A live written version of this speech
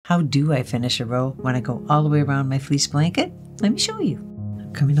How do I finish a row when I go all the way around my fleece blanket? Let me show you.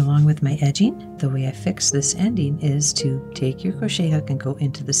 Coming along with my edging, the way I fix this ending is to take your crochet hook and go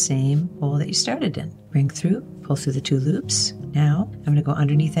into the same hole that you started in. Bring through, pull through the 2 loops. Now I'm going to go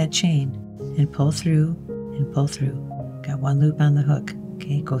underneath that chain and pull through and pull through. Got 1 loop on the hook.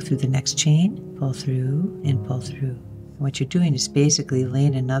 Okay, go through the next chain, pull through and pull through. What you're doing is basically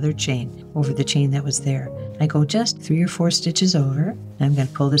laying another chain over the chain that was there. I go just 3 or 4 stitches over, and I'm going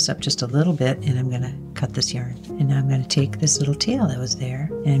to pull this up just a little bit, and I'm going to cut this yarn. And now I'm going to take this little tail that was there,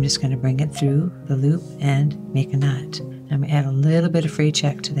 and I'm just going to bring it through the loop and make a knot. I'm going to add a little bit of fray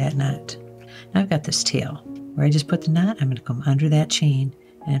check to that knot. Now I've got this tail. Where I just put the knot, I'm going to come under that chain,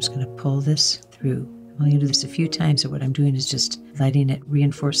 and I'm just going to pull this through. I'm going to do this a few times, so what I'm doing is just letting it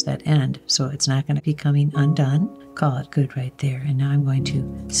reinforce that end, so it's not going to be coming undone. Call it good right there. And now I'm going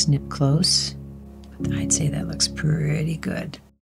to snip close. I'd say that looks pretty good.